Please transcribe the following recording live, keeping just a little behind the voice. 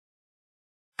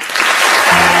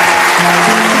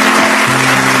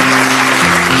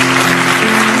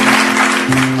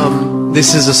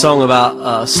This is a song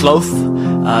about Sloth.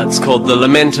 It's called The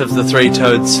Lament of the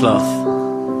Three-Toed Sloth.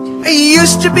 I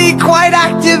used to be quite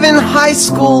active in high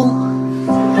school,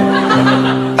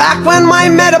 back when my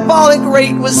metabolic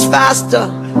rate was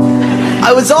faster.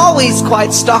 I was always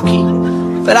quite stocky,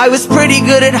 but I was pretty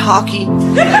good at hockey.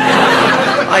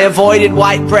 I avoided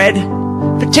white bread,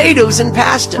 potatoes and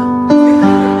pasta.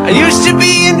 I used to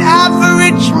be an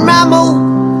average mammal.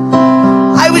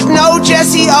 I was no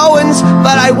Jesse Owens,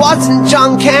 but I wasn't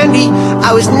John Candy.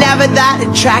 I was never that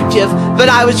attractive, but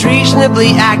I was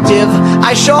reasonably active.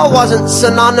 I sure wasn't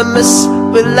synonymous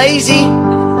with lazy.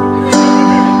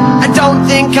 I don't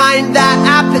think I'm that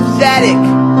apathetic.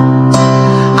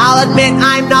 I'll admit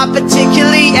I'm not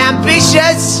particularly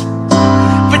ambitious,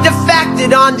 but the fact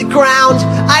that on the ground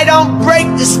I don't break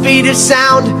the speed of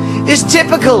sound is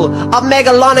typical of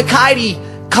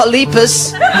megalonychidae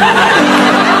calypus.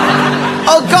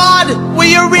 Oh God, were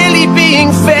you really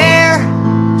being fair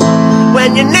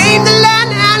when you named the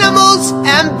land animals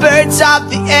and birds of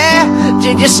the air?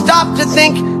 Did you stop to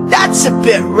think that's a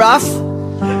bit rough?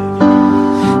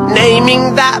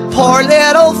 Naming that poor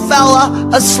little fella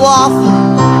a sloth.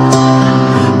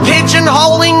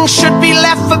 Pigeonholing should be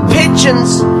left for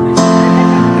pigeons.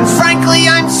 And frankly,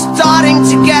 I'm starting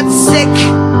to get sick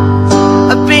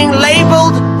of being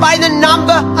labeled by the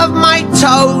number of my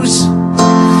toes.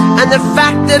 And the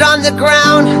fact that on the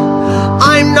ground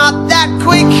I'm not that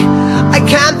quick. I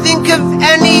can't think of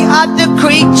any other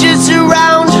creatures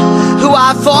around who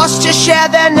are forced to share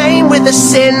their name with a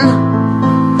sin.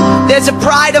 There's a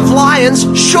pride of lions,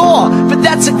 sure, but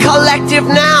that's a collective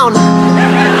noun.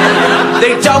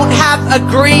 They don't have a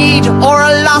greed or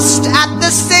a lust at the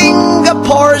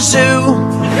Singapore Zoo.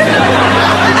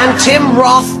 And Tim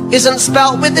Roth isn't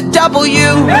spelt with a W.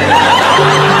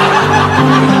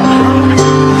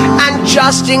 And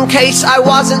just in case I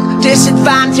wasn't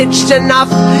disadvantaged enough,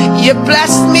 you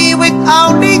blessed me with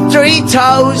only 3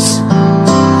 toes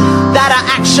that are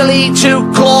actually too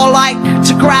claw-like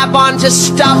to grab onto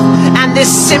stuff, and this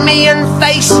simian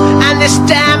face and this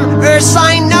damn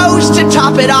ursine nose to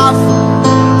top it off.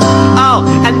 Oh,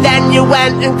 and then you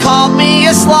went and called me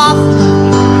a sloth.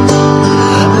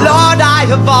 Lord, I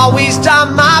have always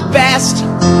done my best.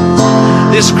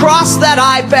 This cross that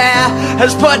I bear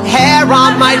has put hair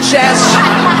on my chest,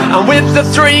 and with the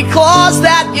 3 claws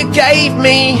that you gave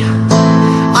me,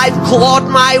 I've clawed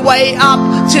my way up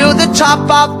to the top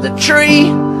of the tree.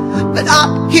 But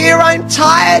up here I'm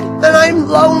tired and I'm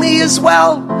lonely as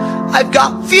well. I've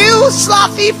got few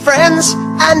slothy friends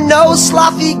and no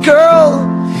slothy girl.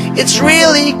 It's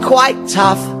really quite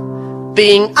tough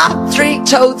being a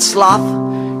 3-toed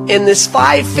sloth in this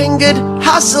 5-fingered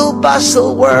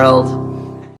hustle-bustle world.